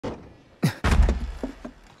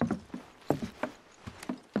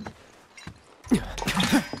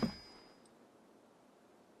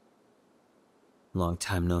Long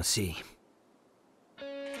time no see.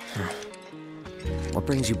 What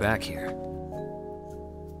brings you back here?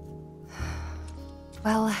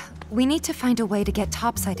 Well, we need to find a way to get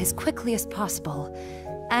topside as quickly as possible.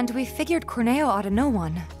 And we figured Corneo ought to know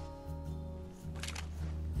one.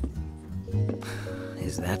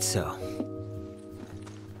 Is that so?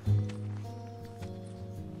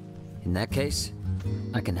 In that case,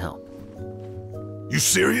 I can help. You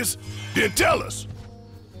serious? Then tell us!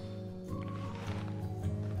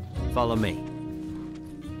 Follow me.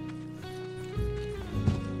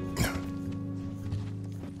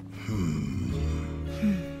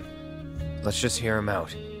 Let's just hear him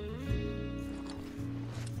out.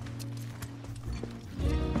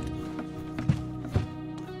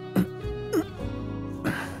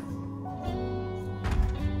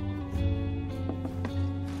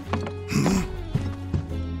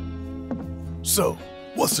 So,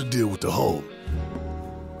 what's the deal with the hole?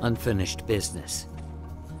 Unfinished business.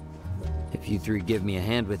 If you three give me a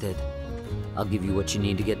hand with it, I'll give you what you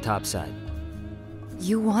need to get topside.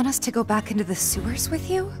 You want us to go back into the sewers with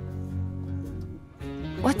you?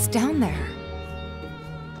 What's down there?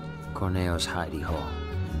 Corneo's hidey hole.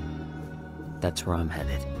 That's where I'm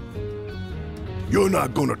headed. You're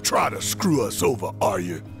not gonna try to screw us over, are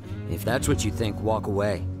you? If that's what you think, walk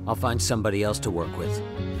away. I'll find somebody else to work with.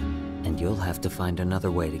 And you'll have to find another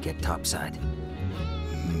way to get topside.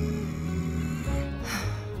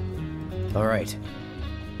 All right,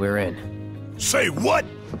 we're in. Say what?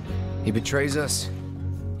 He betrays us,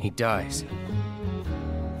 he dies.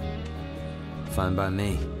 Fine by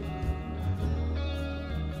me.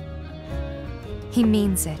 He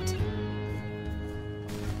means it.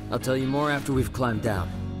 I'll tell you more after we've climbed down.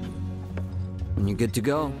 When you're good to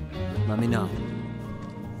go, let me know.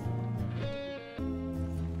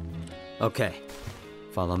 Okay,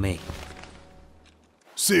 follow me.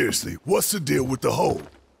 Seriously, what's the deal with the hole?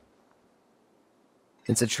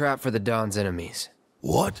 It's a trap for the Don's enemies.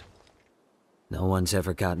 What? No one's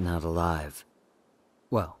ever gotten out alive.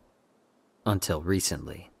 Well, until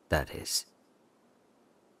recently, that is.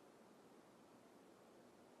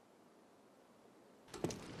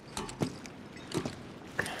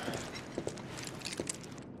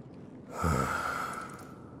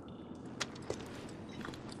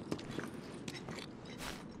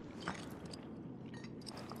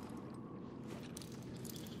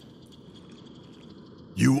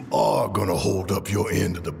 You are gonna hold up your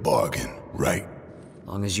end of the bargain, right?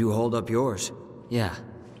 Long as you hold up yours, yeah.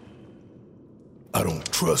 I don't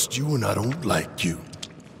trust you and I don't like you.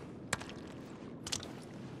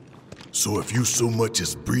 So if you so much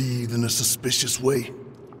as breathe in a suspicious way,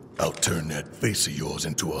 I'll turn that face of yours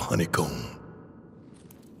into a honeycomb.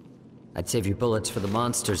 I'd save your bullets for the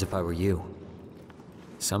monsters if I were you.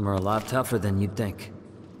 Some are a lot tougher than you'd think.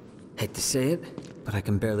 Hate to say it, but I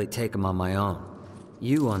can barely take them on my own.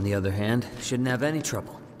 You, on the other hand, shouldn't have any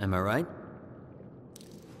trouble, am I right?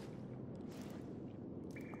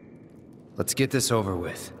 Let's get this over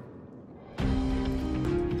with.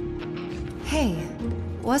 Hey,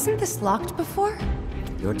 wasn't this locked before?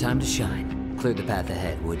 Your time to shine. Clear the path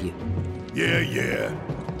ahead, would you? Yeah.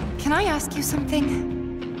 Can I ask you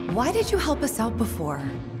something? Why did you help us out before?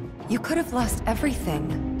 You could have lost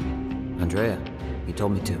everything. Andrea, you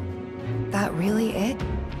told me to. That really it?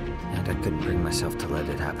 And I couldn't bring myself to let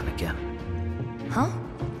it happen again. Huh?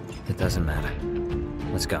 It doesn't matter.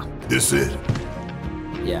 Let's go. This it?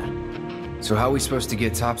 Yeah, So how are we supposed to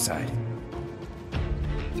get topside?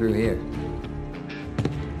 through here.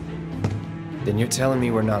 Then you're telling me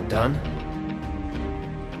we're not done?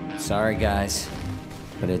 Sorry, guys,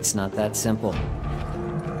 but it's not that simple.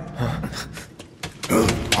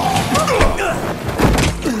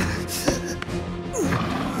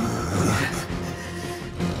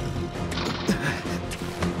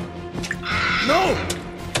 No!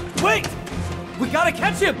 Wait! We gotta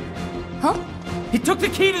catch him! Huh? He took the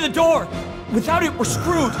key to the door! Without it, we're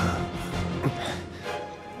screwed!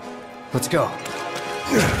 Let's go.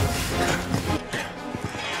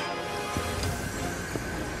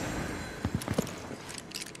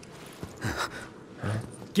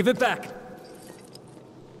 Give it back!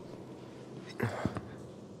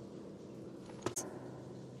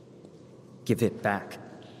 Give it back.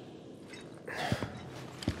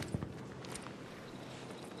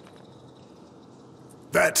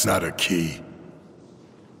 That's not a key.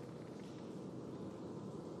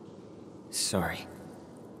 Sorry.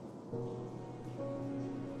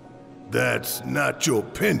 That's not your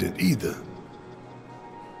pendant either.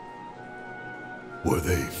 Were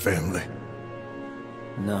they family?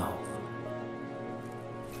 No.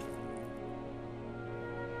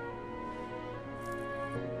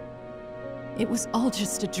 It was all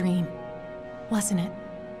just a dream, wasn't it?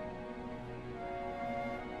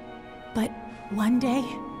 But one day,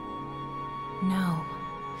 no.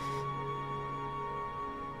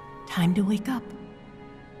 Time to wake up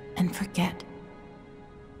and forget.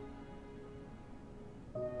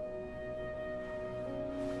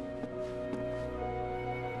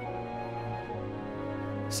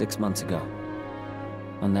 "6 months ago.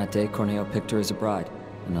 On that day, Corneo picked her as a bride,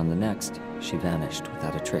 and on the next, she vanished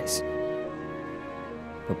without a trace.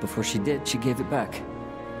 But before she did, she gave it back.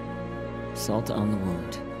 Salt on the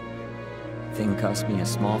wound. Thing cost me a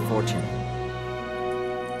small fortune.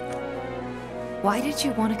 Why did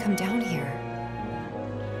you want to come down here?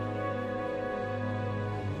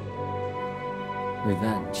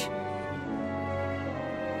 Revenge.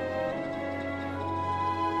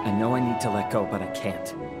 I know I need to let go, but I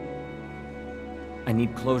can't. I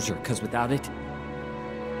need closure, because without it,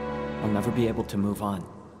 I'll never be able to move on.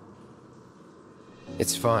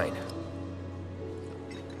 It's fine.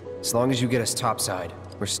 As long as you get us topside,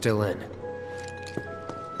 we're still in.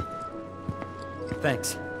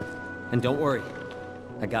 Thanks. And don't worry.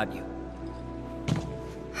 I got you.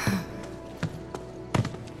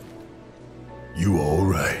 You all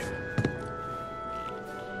right?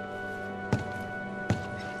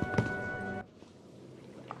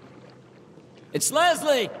 It's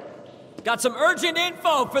Leslie! Got some urgent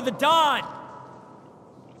info for the Don!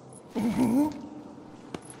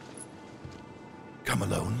 Come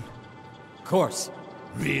alone? Of course.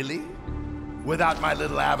 Really? Without my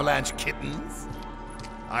little avalanche kittens?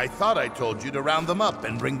 I thought I told you to round them up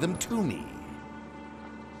and bring them to me.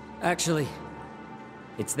 Actually,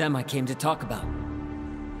 it's them I came to talk about.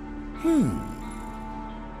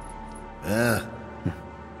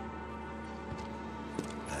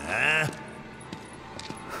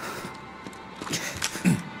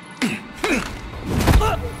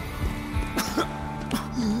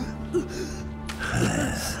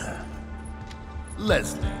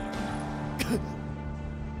 Leslie.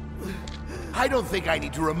 I don't think I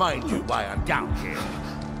need to remind you why I'm down here.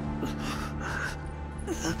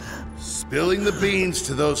 Spilling the beans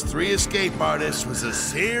to those 3 escape artists was a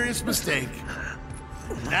serious mistake.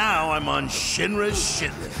 Now I'm on Shinra's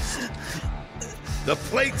shit list. The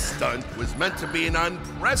plate stunt was meant to be an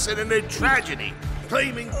unprecedented tragedy,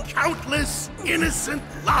 claiming countless innocent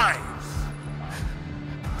lives.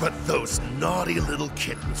 But those naughty little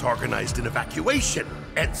kittens organized an evacuation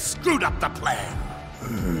and screwed up the plan.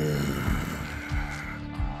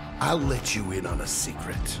 I'll let you in on a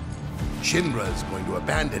secret. Shinra is going to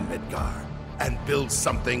abandon Midgar and build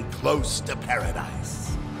something close to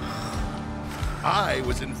paradise. I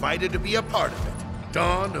was invited to be a part of it.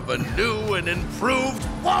 Dawn of a new and improved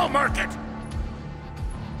wall market.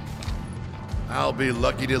 I'll be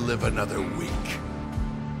lucky to live another week.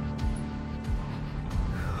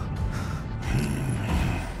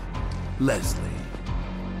 Leslie,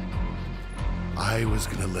 I was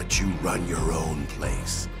gonna let you run your own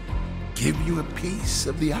place. Give you a piece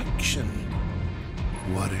of the action.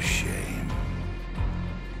 What a shame.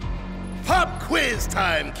 Pop quiz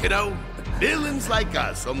time, kiddo! Villains like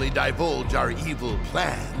us only divulge our evil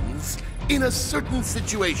plans in a certain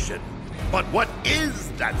situation. But what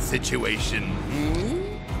is that situation,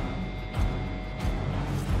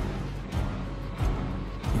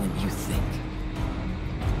 When you think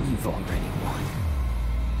you've already won.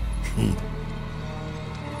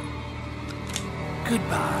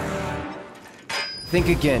 Goodbye. Think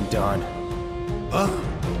again, Don.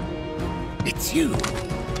 It's you.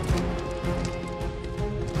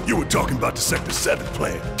 You were talking about the Sector 7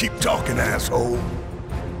 plan. Keep talking, asshole.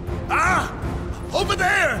 Ah! Over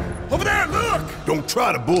there! Over there, look! Don't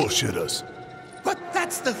try to bullshit us. But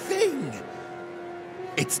that's the thing.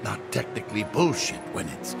 It's not technically bullshit when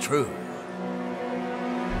it's true.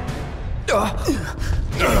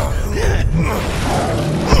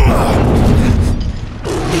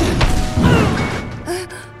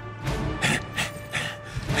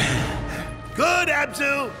 Good,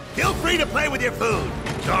 Abzu! Feel free to play with your food.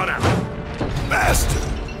 Gone out. Bastard!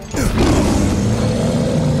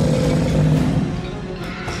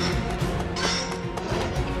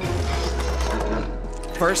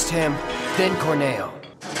 First him, then Corneo.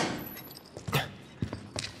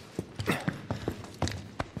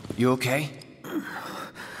 You okay?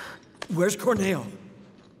 Where's Corneo?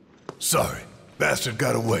 Sorry, bastard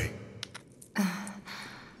got away.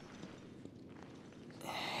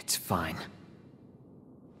 It's fine.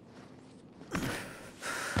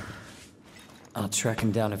 I'll track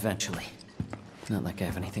him down eventually. Not like I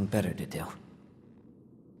have anything better to do.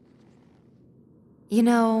 You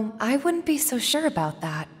know, I wouldn't be so sure about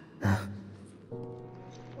that.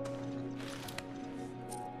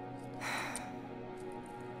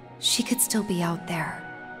 she could still be out there.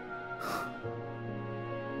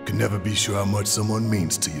 Can never be sure how much someone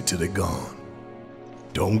means to you till they're gone.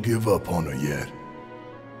 Don't give up on her yet.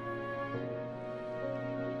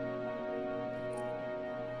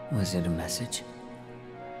 Was it a message?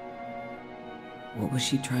 What was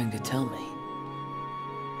she trying to tell me?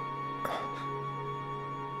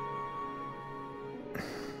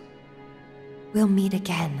 We'll meet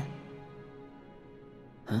again.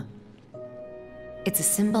 Huh? It's a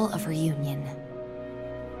symbol of reunion.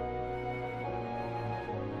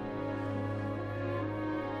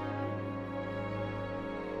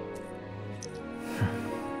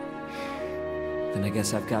 Then I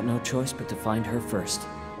guess I've got no choice but to find her first.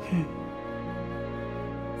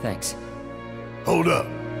 Thanks. Hold up.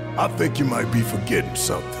 I think you might be forgetting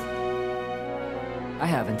something. I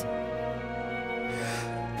haven't.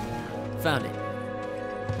 Found it.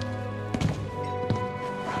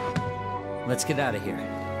 Let's get out of here.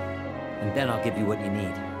 And then I'll give you what you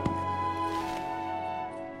need.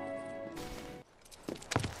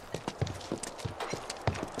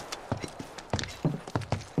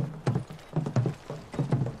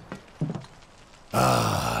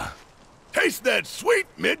 Taste that sweet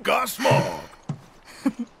Midgar smog.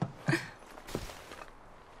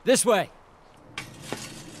 This way.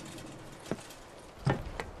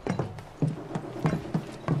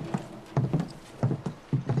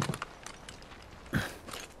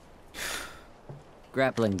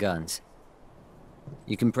 Grappling guns.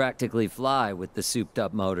 You can practically fly with the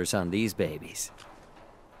souped-up motors on these babies.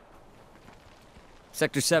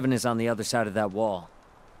 Sector 7 is on the other side of that wall.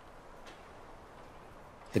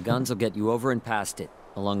 The guns will get you over and past it,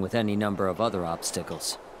 along with any number of other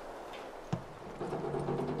obstacles.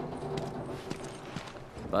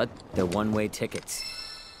 But they're one-way tickets.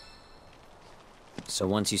 So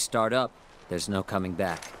once you start up, there's no coming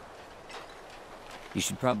back. You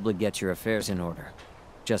should probably get your affairs in order,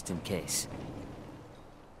 just in case.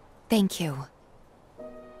 Thank you.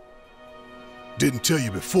 Didn't tell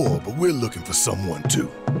you before, but we're looking for someone too.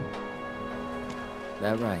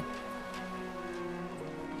 That right?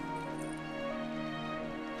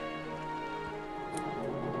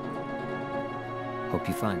 Hope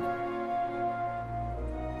you find it.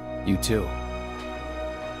 You too.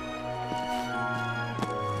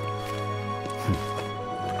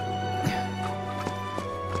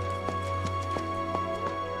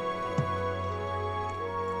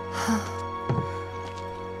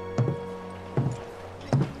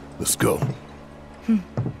 Let's go.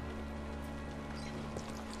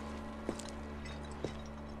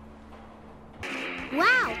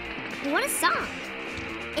 Wow, what a song.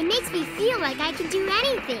 It makes me feel like I can do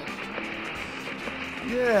anything.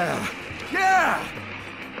 Yeah! Yeah!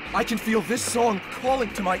 I can feel this song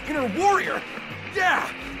calling to my inner warrior! Yeah!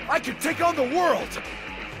 I can take on the world!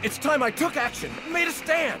 It's time I took action, made a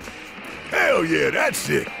stand! Hell yeah, that's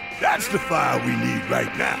it. That's the fire we need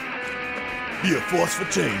right now. Be a force for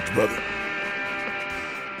change, brother.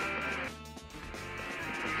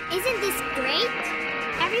 Isn't this great?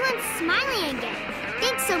 Everyone's smiling again.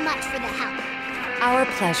 Thanks so much for the help. Our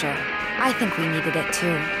pleasure. I think we needed it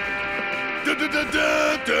too. Da da da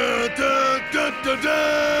da da da da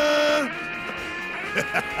da.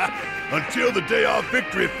 Until the day our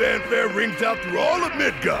victory fanfare rings out through all of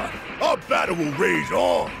Midgar, our battle will rage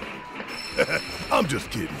on. I'm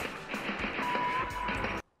just kidding.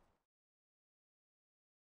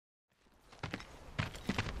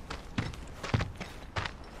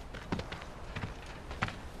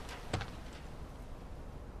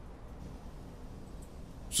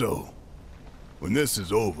 So, when this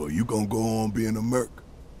is over, you gonna go on being a merc?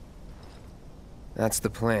 That's the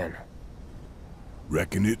plan.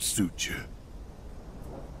 Reckon it suits you.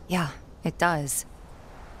 Yeah, it does.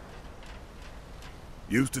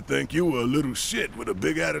 Used to think you were a little shit with a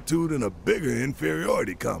big attitude and a bigger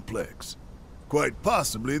inferiority complex. Quite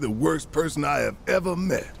possibly the worst person I have ever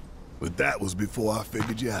met. But that was before I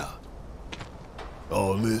figured you out.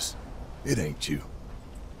 All this, it ain't you.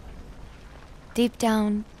 Deep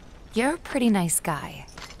down, you're a pretty nice guy.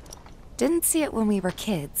 Didn't see it when we were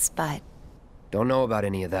kids, but... Don't know about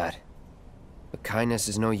any of that. But kindness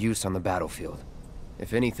is no use on the battlefield.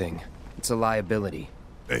 If anything, it's a liability.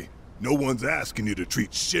 Hey, no one's asking you to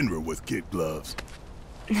treat Shinra with kid gloves.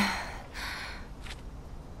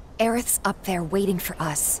 Aerith's up there waiting for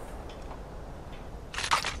us.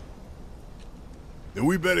 Then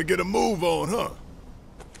we better get a move on, huh?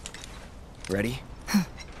 Ready?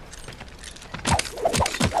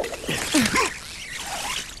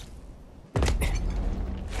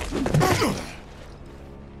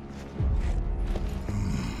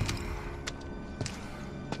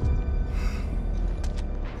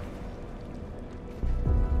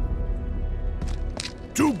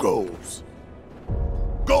 2 goals.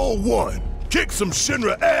 Goal 1, kick some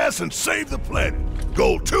Shinra ass and save the planet.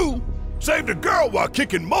 Goal 2, save the girl while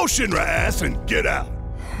kicking more Shinra ass and get out.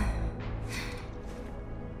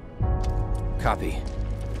 Copy.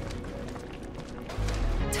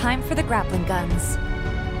 Time for the grappling guns.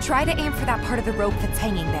 Try to aim for that part of the rope that's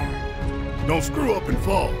hanging there. Don't screw up and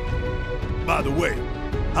fall. By the way,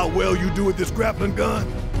 how well you do with this grappling gun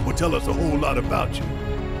will tell us a whole lot about you.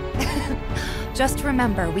 Just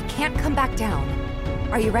remember, we can't come back down.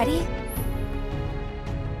 Are you ready?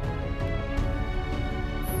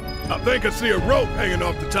 I think I see a rope hanging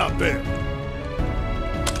off the top there.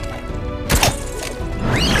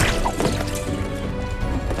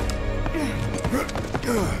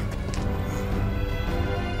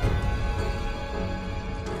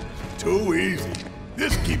 Too easy.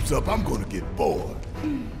 This keeps up, I'm gonna get bored.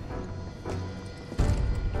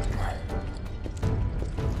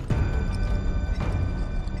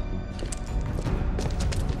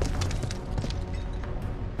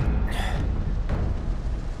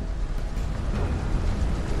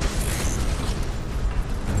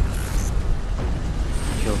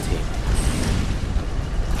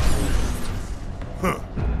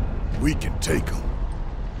 We can take them.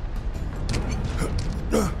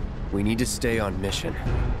 We need to stay on mission.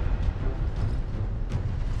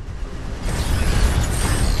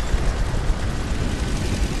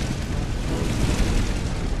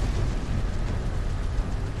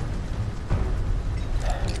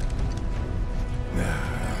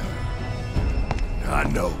 I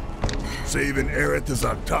know. Saving Aerith is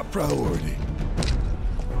our top priority.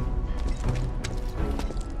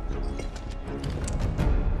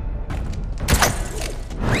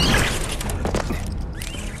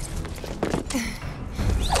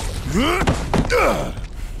 What the?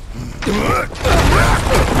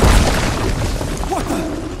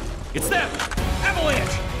 It's them! Avalanche!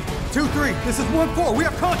 2-3, this is 1-4, we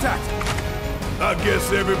have contact! I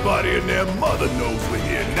guess everybody and their mother knows we're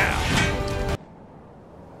here now.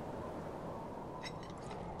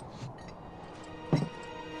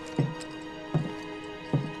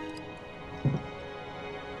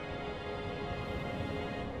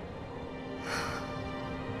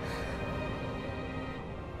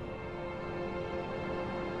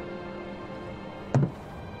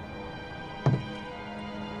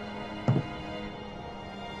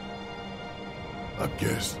 I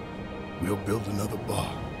guess we'll build another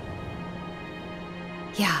bar.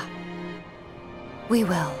 Yeah. We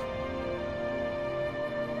will.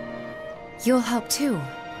 You'll help too,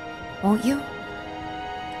 won't you?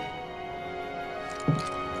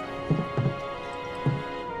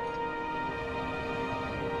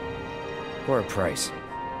 For a price.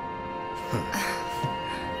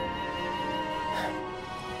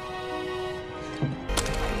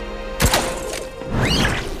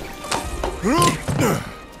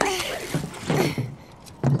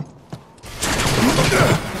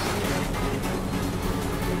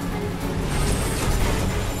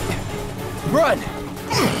 Run!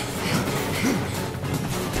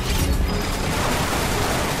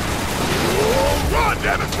 Oh, run,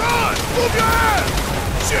 damn it, run! Move your ass!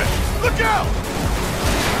 Shit, look out!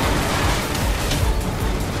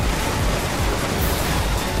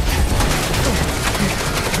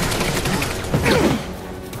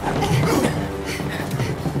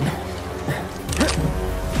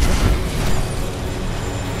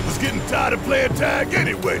 Was getting tired of playing tag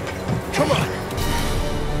anyway. Come on.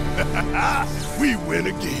 We win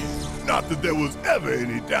again. Not that there was ever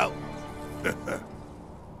any doubt.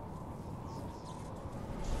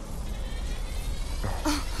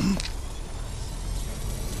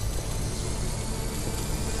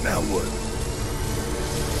 Now what?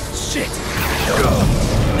 Shit!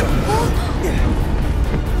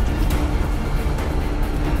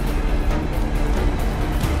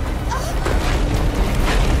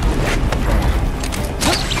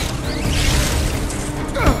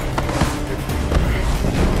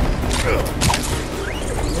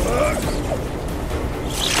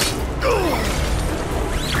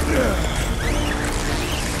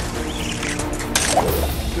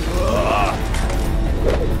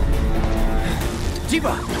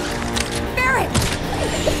 Barret!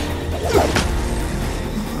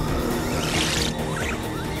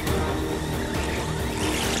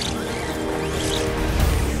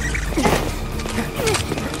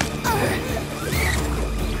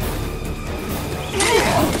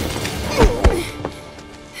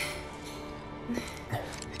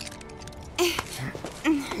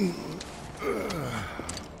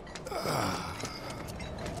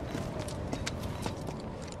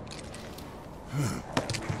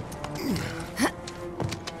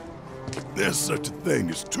 There's such a thing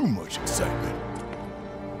as too much excitement.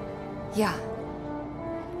 Yeah.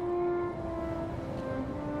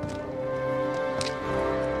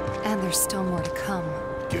 And there's still more to come.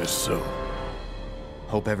 Guess so.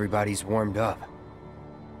 Hope everybody's warmed up.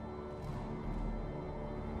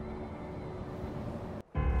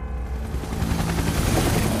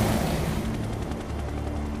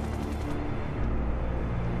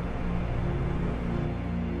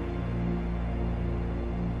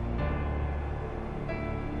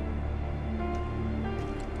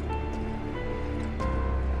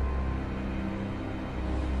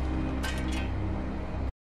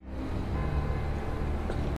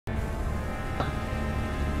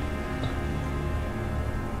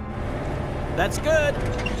 That's good.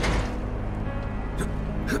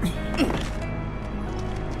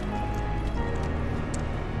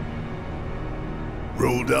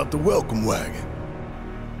 Rolled out the welcome wagon.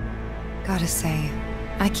 Gotta say,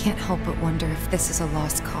 I can't help but wonder if this is a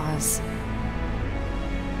lost cause.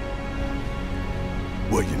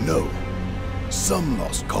 Well, you know, some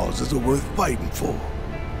lost causes are worth fighting for.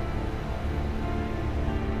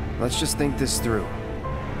 Let's just think this through.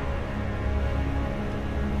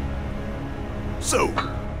 So,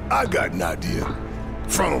 I got an idea.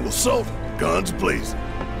 Frontal assault, guns blazing.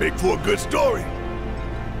 Make for a good story.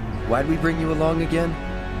 Why'd we bring you along again?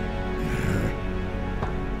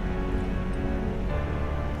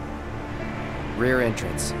 Rear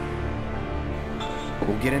entrance.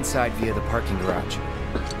 We'll get inside via the parking garage.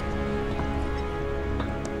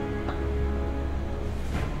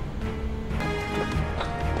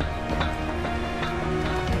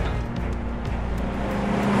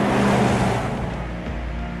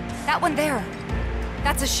 That one there.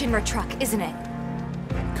 That's a Shinra truck, isn't it?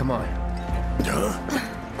 Come on. Huh?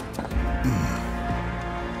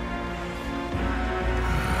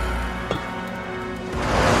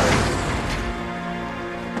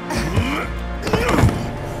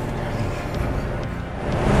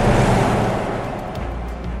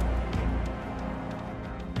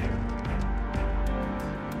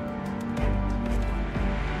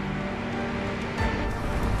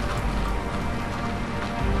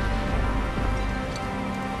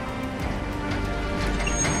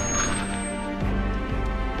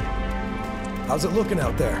 How's it looking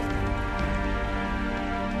out there?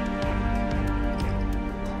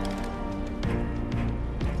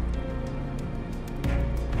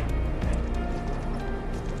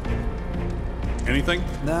 Anything?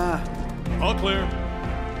 Nah. All clear.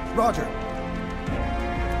 Roger.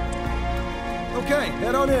 Okay,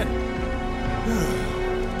 head on in.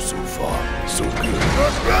 So far, so good.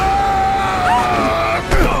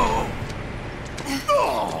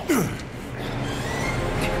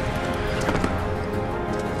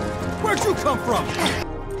 Where'd you come from?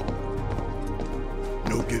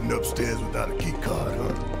 No getting upstairs without a key card,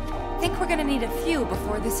 huh? Think we're gonna need a few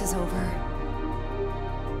before this is over.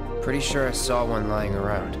 Pretty sure I saw one lying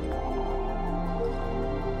around.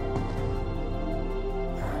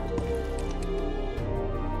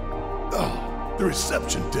 Oh, the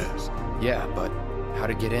reception desk. Yeah, but how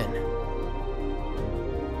to get in?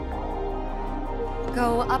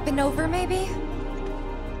 Go up and over, maybe?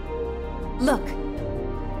 Look.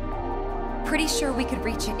 Pretty sure we could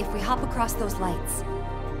reach it if we hop across those lights.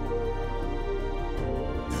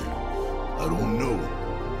 I don't know.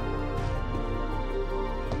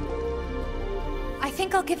 I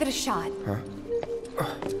think I'll give it a shot. Huh?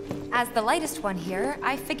 As the lightest one here,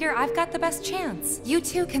 I figure I've got the best chance. You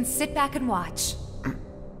two can sit back and watch.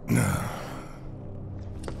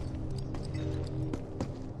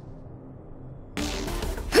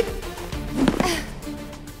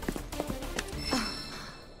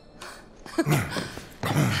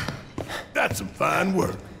 That's some fine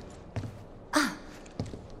work.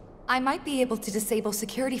 I might be able to disable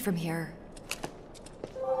security from here.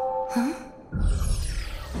 Huh?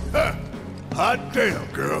 Ha! Hot damn,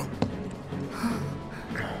 girl.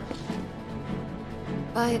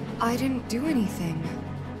 But I didn't do anything.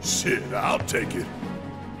 Shit, I'll take it.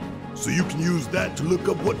 So you can use that to look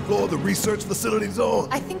up what floor the research facility's on?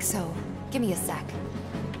 I think so. Give me a sec.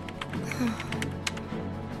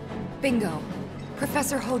 Bingo.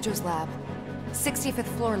 Professor Hojo's lab. 65th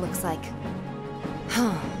floor looks like.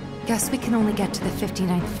 Huh. Guess we can only get to the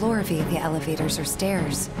 59th floor via the elevators or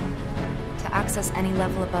stairs. To access any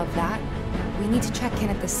level above that, we need to check in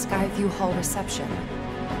at the Skyview Hall reception.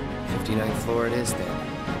 59th floor it is, then.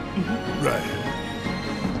 Mm-hmm. Right.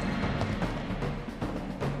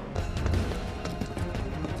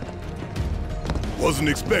 Wasn't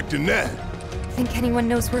expecting that. Think anyone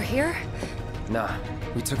knows we're here? Nah,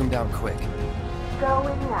 we took him down quick.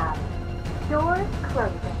 Going up. Doors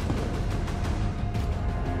closing.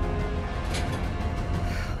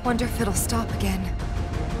 Wonder if it'll stop again.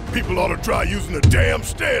 People ought to try using the damn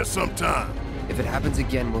stairs sometime. If it happens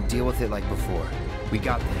again, we'll deal with it like before. We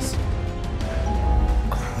got this.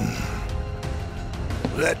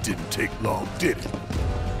 That didn't take long, did it?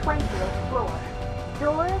 20th floor.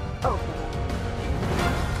 Doors open.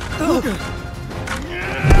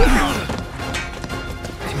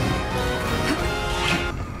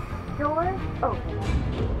 Doors open.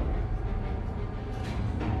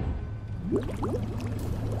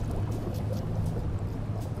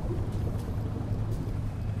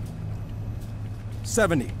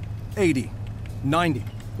 $70, $80, $90,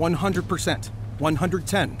 100%,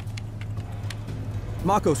 110.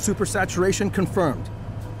 Mako supersaturation confirmed.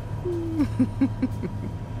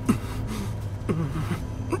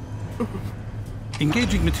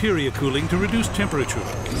 Engaging materia cooling to reduce temperature.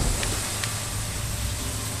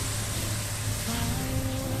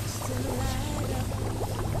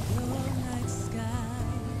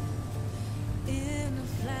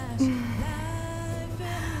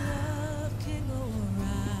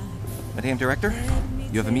 Madam Director,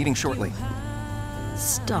 you have a meeting shortly.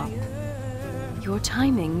 Stop. Your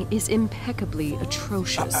timing is impeccably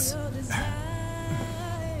atrocious.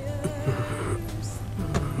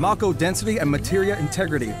 Mako density and materia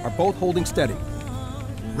integrity are both holding steady.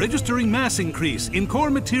 Registering mass increase in core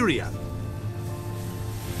materia.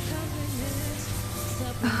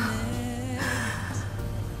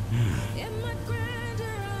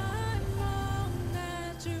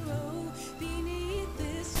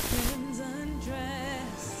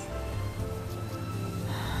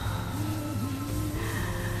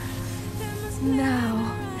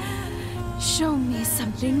 Now, show me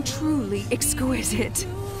something truly exquisite.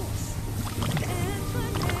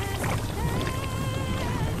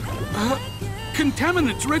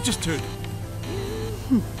 Contaminants registered.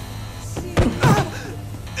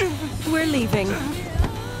 We're leaving.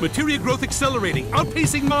 Materia growth accelerating,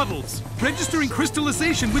 outpacing models. Registering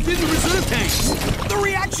crystallization within the reserve tanks. The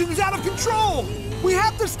reaction is out of control! We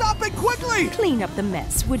have to stop it quickly! Clean up the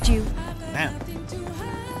mess, would you? Ma'am.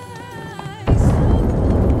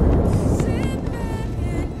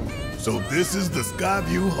 So this is the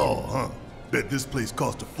Skyview Hall, huh? Bet this place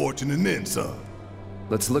cost a fortune and then some.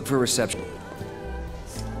 Let's look for reception.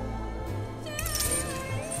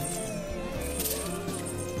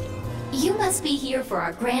 You must be here for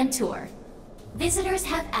our grand tour. Visitors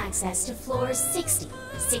have access to floors 60,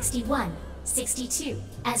 61, 62,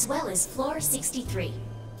 as well as floor 63.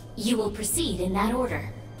 You will proceed in that order.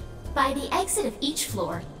 By the exit of each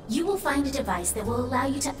floor, you will find a device that will allow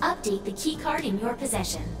you to update the keycard in your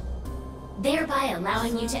possession, thereby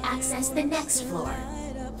allowing you to access the next floor.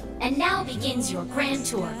 And now begins your grand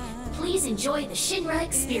tour. Please enjoy the Shinra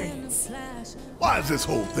experience. Why has this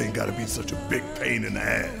whole thing gotta be such a big pain in the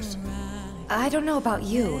ass? I don't know about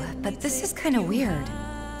you, but this is kind of weird.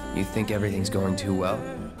 You think everything's going too well?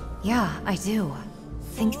 Yeah, I do.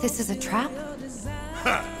 Think this is a trap?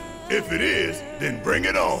 Ha! If it is, then bring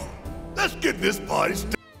it on. Let's get this party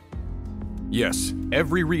started. Yes,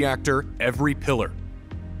 every reactor, every pillar.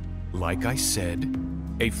 Like I said,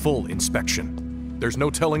 a full inspection. There's no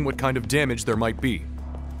telling what kind of damage there might be.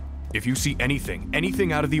 If you see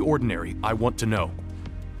anything out of the ordinary, I want to know.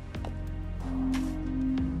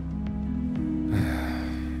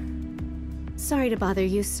 Sorry to bother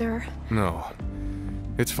you, sir. No,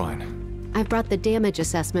 it's fine. I've brought the damage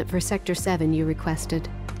assessment for Sector 7 you requested.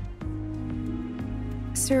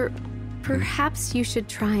 Sir, perhaps you should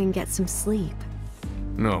try and get some sleep.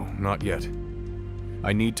 No, not yet.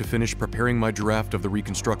 I need to finish preparing my draft of the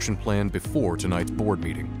reconstruction plan before tonight's board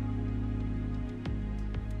meeting.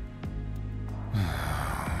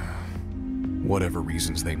 Whatever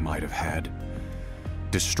reasons they might have had,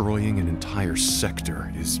 destroying an entire sector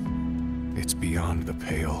it's beyond the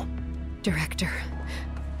pale. Director,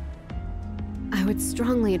 I would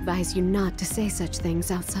strongly advise you not to say such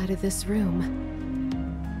things outside of this room.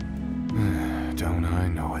 Don't I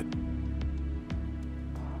know it?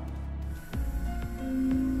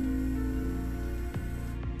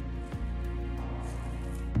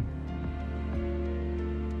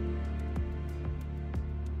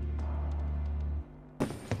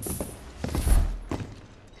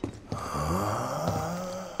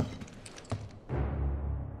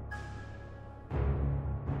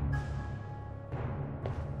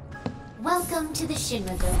 Welcome to the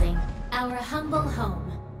Shinra building, our humble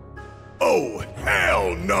home. Oh,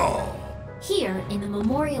 hell no! Here, in the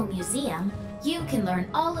Memorial Museum, you can learn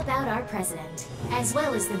all about our president, as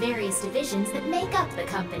well as the various divisions that make up the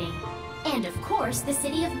company. And of course, the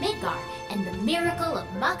city of Midgar, and the miracle of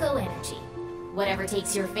Mako energy. Whatever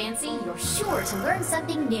takes your fancy, you're sure to learn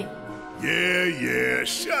something new. Yeah,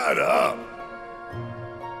 shut up!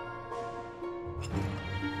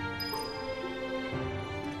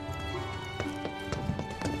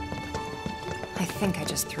 I think I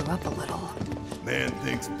just threw up a little. Man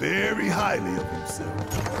thinks very highly of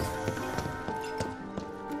himself.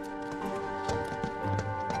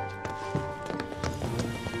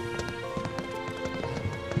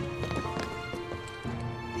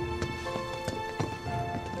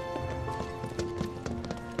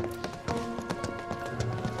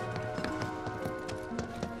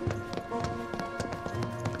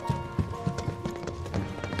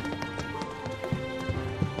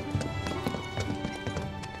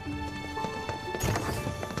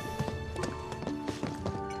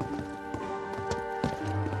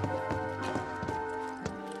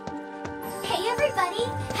 everybody!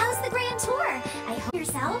 How's the grand tour? I hope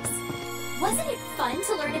yourselves? Wasn't it fun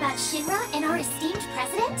to learn about Shinra and our esteemed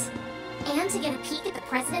president? And to get a peek at the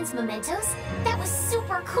president's mementos? That was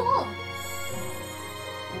super cool!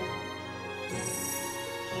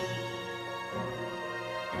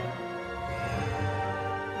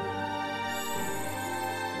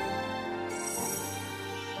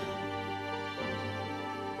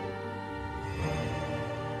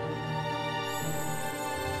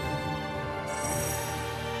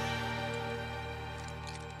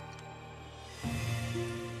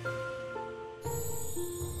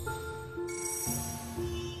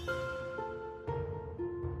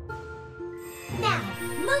 Now,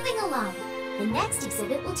 moving along. The next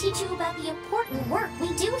exhibit will teach you about the important work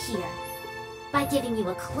we do here, by giving you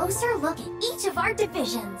a closer look at each of our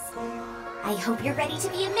divisions. I hope you're ready to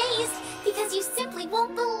be amazed, because you simply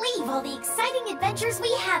won't believe all the exciting adventures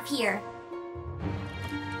we have here.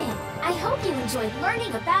 I hope you enjoyed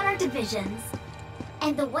learning about our divisions,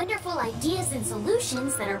 and the wonderful ideas and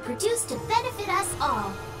solutions that are produced to benefit us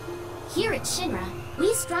all. Here at Shinra,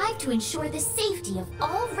 we strive to ensure the safety of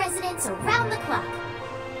all residents around the clock.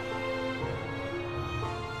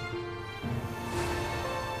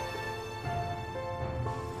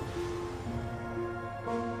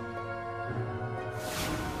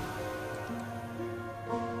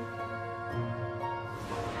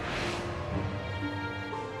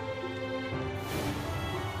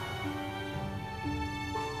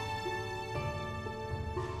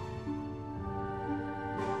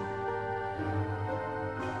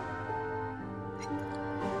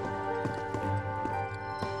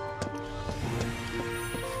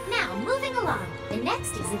 Moving along, the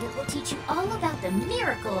next exhibit will teach you all about the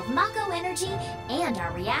miracle of Mako energy and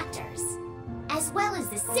our reactors, as well as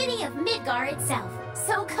the city of Midgar itself.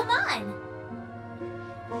 So come on!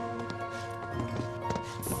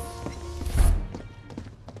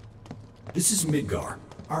 This is Midgar,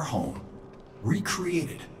 our home,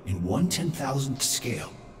 recreated in 1/10,000th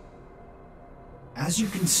scale. As you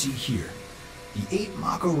can see here, the 8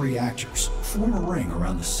 Mako reactors form a ring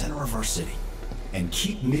around the center of our city and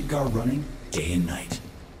keep Midgar running day and night.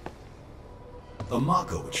 The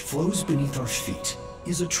Mako which flows beneath our feet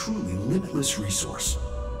is a truly limitless resource.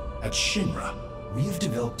 At Shinra, we have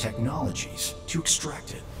developed technologies to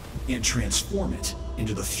extract it and transform it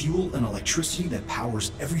into the fuel and electricity that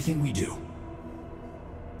powers everything we do.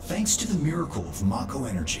 Thanks to the miracle of Mako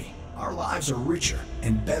energy, our lives are richer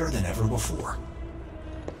and better than ever before.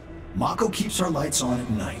 Mako keeps our lights on at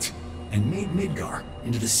night and made Midgar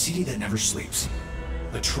into the city that never sleeps.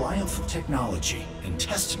 A triumph of technology and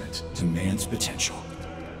testament to man's potential.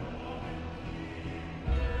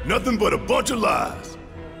 Nothing but a bunch of lies.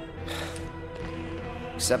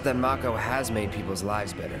 Except that Mako has made people's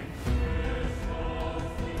lives better.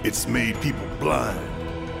 It's made people blind.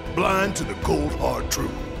 Blind to the cold, hard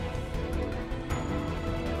truth.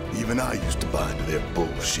 Even I used to buy into their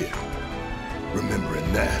bullshit.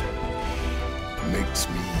 Remembering that makes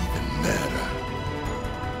me even madder.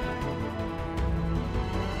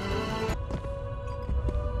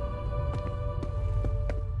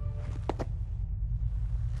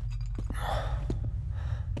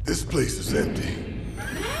 This place is empty.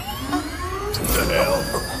 What the hell?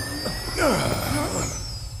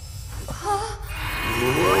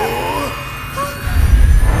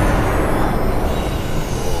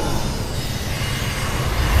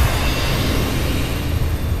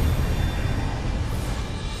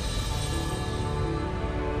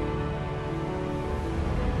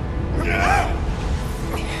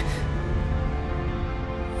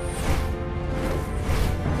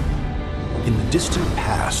 In the distant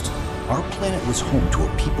past, our planet was home to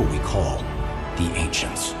a people we call the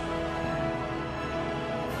Ancients.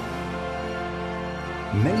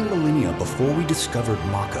 Many millennia before we discovered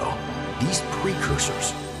Mako, these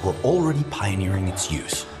precursors were already pioneering its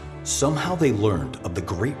use. Somehow they learned of the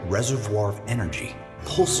great reservoir of energy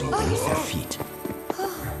pulsing beneath their feet.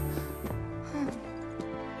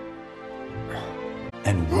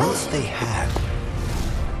 And once they had,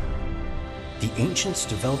 the ancients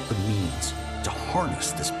developed the means to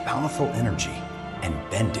harness this bountiful energy and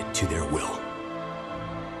bend it to their will.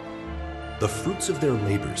 The fruits of their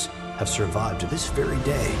labors have survived to this very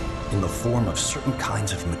day in the form of certain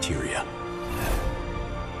kinds of materia.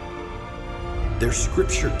 Their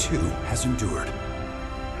scripture, too, has endured.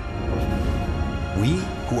 We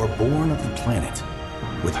who are born of the planet,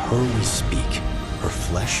 with her we speak, her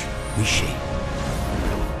flesh we shape.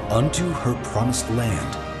 Unto her promised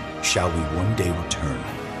land shall we one day return.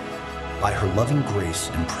 By her loving grace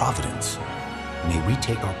and providence, may we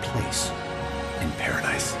take our place in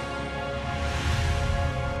paradise.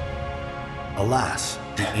 Alas,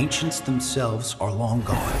 the ancients themselves are long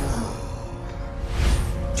gone.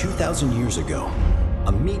 2,000 years ago,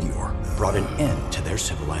 a meteor brought an end to their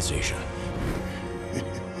civilization.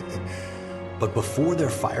 But before their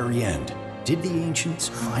fiery end, did the ancients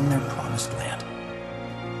find their promised land?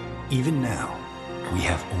 Even now, we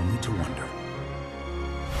have only to wonder.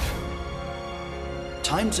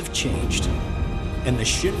 Times have changed, and the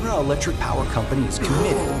Shinra Electric Power Company is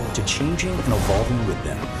committed to changing and evolving with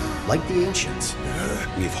them. Like the ancients,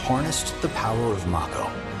 we've harnessed the power of Mako.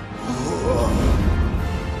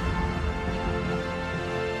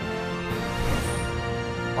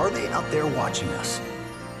 Are they out there watching us,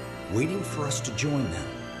 waiting for us to join them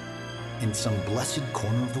in some blessed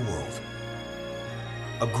corner of the world?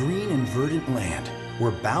 A green and verdant land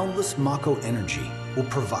where boundless Mako energy will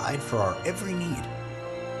provide for our every need.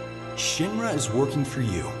 Shinra is working for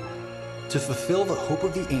you to fulfill the hope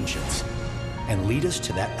of the ancients and lead us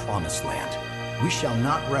to that promised land. We shall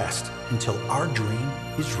not rest until our dream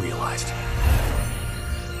is realized.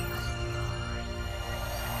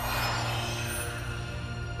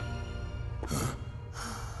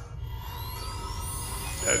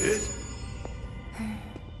 That it?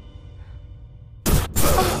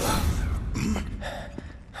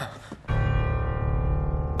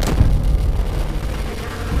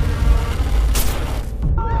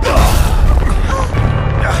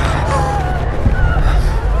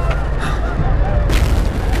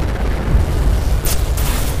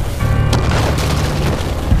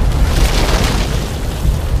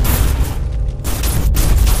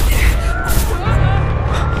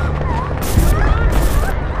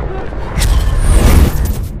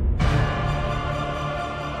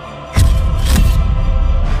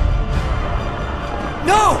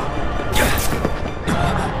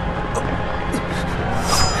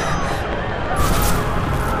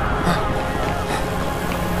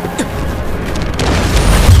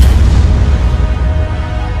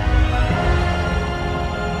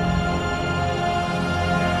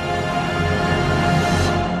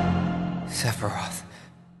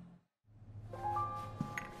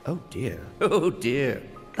 Oh dear,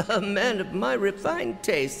 a man of my refined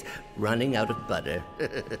taste running out of butter.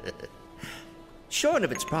 Shorn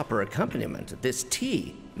of its proper accompaniment, this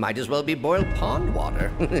tea might as well be boiled pond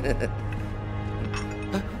water.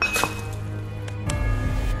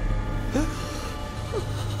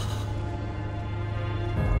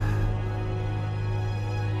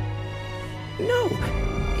 No,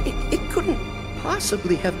 it couldn't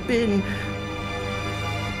possibly have been...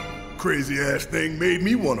 Crazy-ass thing made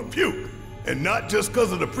me want to puke. And not just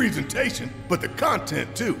because of the presentation, but the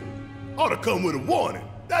content, too. Ought to come with a warning.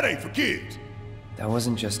 That ain't for kids. That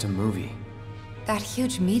wasn't just a movie. That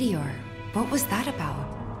huge meteor, what was that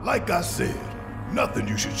about? Like I said, nothing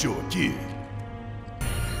you should show a kid.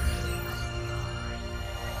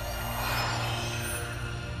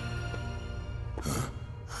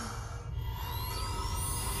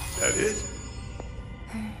 That it?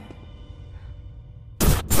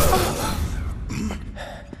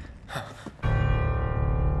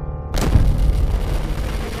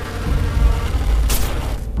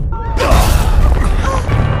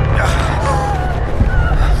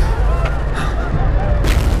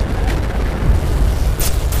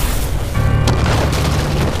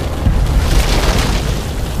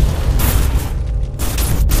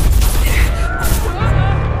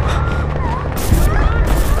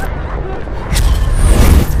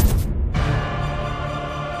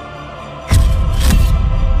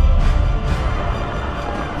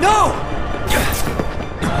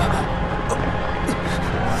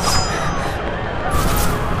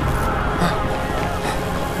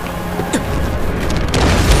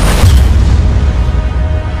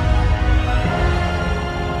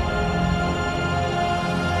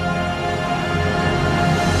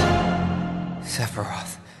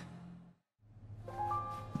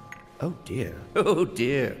 Oh dear. Oh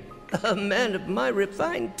dear. A man of my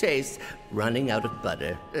refined taste running out of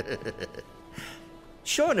butter.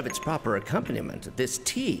 Shorn of its proper accompaniment, this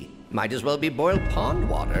tea might as well be boiled pond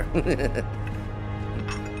water.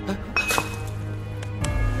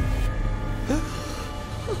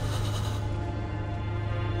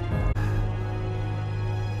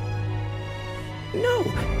 No,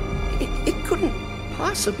 it couldn't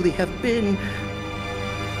possibly have been.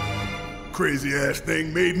 Crazy ass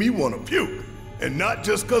thing made me want to puke. And not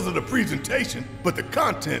just because of the presentation, but the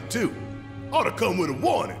content too. Ought to come with a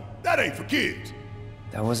warning. That ain't for kids.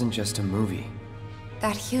 That wasn't just a movie.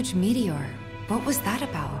 That huge meteor, what was that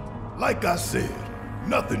about? Like I said,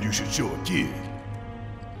 nothing you should show a kid.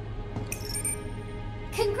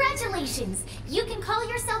 Congratulations! You can call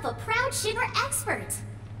yourself a proud Shinra expert!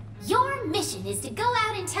 Your mission is to go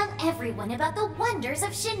out and tell everyone about the wonders of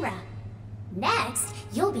Shinra. Next,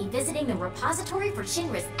 you'll be visiting the repository for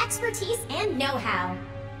Shinra's expertise and know-how.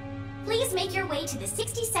 Please make your way to the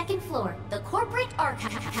 62nd floor, the corporate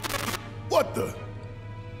archive. What the?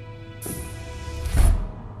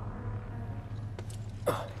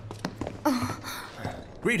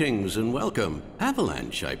 Greetings and welcome.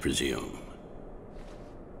 Avalanche, I presume.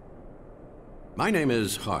 My name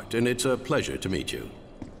is Hart, and it's a pleasure to meet you.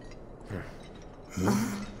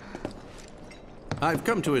 I've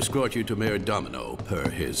come to escort you to Mayor Domino, per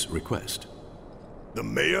his request. The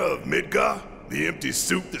mayor of Midgar? The empty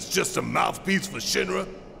suit that's just a mouthpiece for Shinra?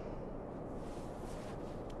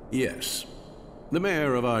 Yes. The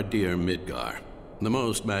mayor of our dear Midgar. The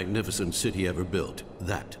most magnificent city ever built.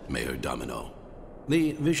 That Mayor Domino.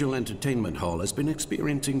 The visual entertainment hall has been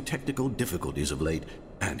experiencing technical difficulties of late,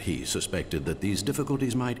 and he suspected that these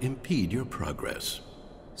difficulties might impede your progress.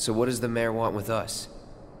 So what does the mayor want with us?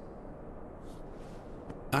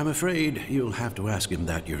 I'm afraid you'll have to ask him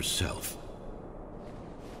that yourself.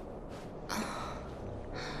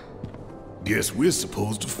 Guess we're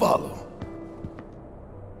supposed to follow.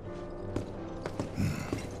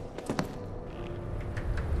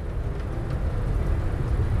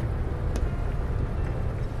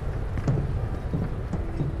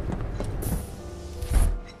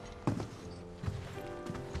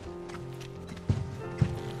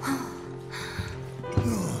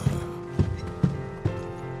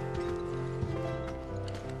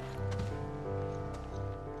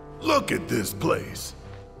 Look at this place.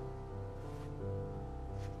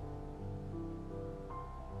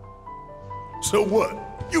 So what?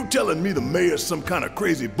 You telling me the mayor's some kind of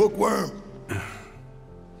crazy bookworm?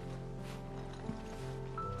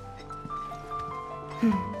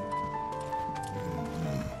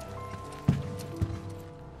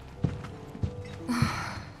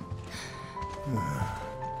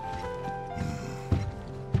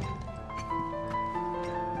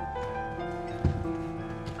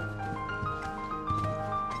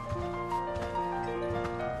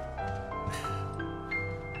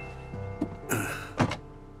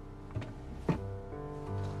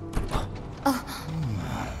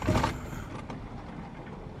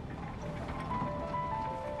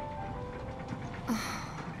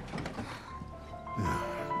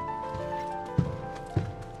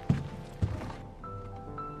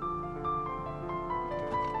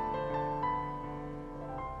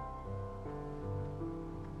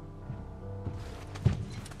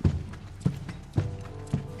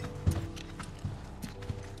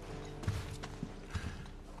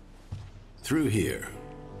 Through here.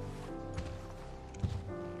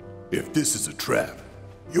 If this is a trap,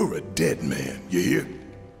 you're a dead man, you hear?